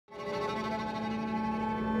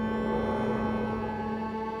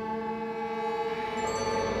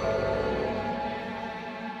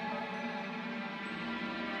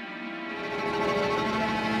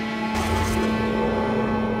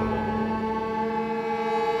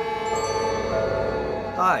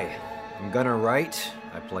Hi, I'm Wright.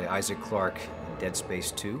 I play Isaac Clarke in Dead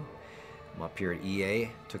Space 2. I'm up here at EA,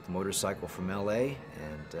 took the motorcycle from LA, and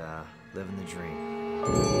living the dream.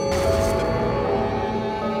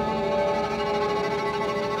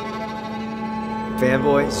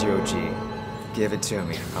 Fanboy, Zero G. Give it to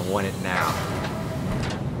me. I want it now.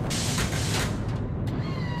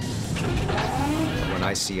 When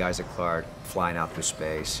I see Isaac Clarke flying out through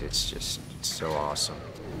space, it's so awesome.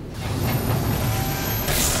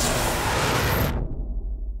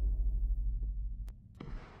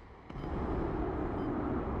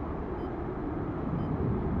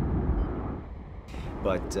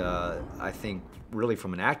 But I think really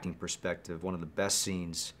from an acting perspective, one of the best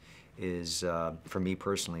scenes is, for me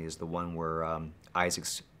personally, is the one where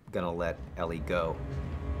Isaac's gonna let Ellie go.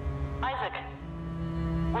 Isaac,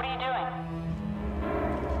 what are you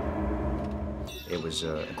doing? It was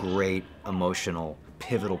a great, emotional,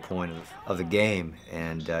 pivotal point of the game,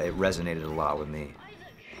 and it resonated a lot with me.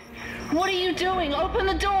 What are you doing? Open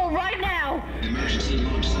the door right now! Emergency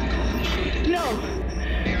launch cycle initiated. No!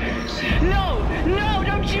 No! No!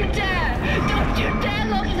 Don't you dare! Don't you dare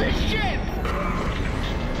launch the ship!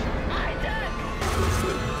 Isaac!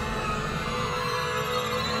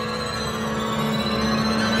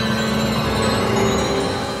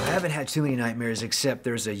 I haven't had too many nightmares, except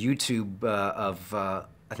there's a YouTube of I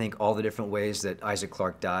think all the different ways that Isaac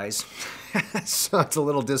Clarke dies. So it's a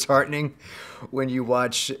little disheartening when you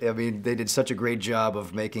watch. I mean, they did such a great job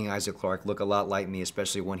of making Isaac Clarke look a lot like me,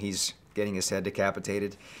 especially when he's getting his head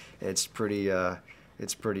decapitated. It's pretty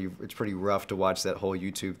rough to watch that whole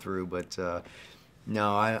YouTube through. But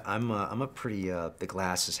no, I'm a pretty the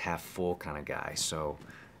glass is half full kind of guy. So.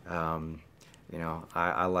 You know,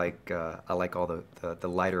 I like all the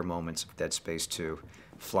lighter moments of Dead Space 2,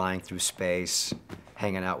 flying through space,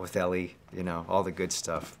 hanging out with Ellie, you know, all the good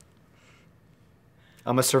stuff.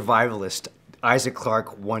 I'm a survivalist. Isaac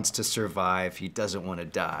Clarke wants to survive. He doesn't want to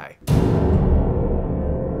die.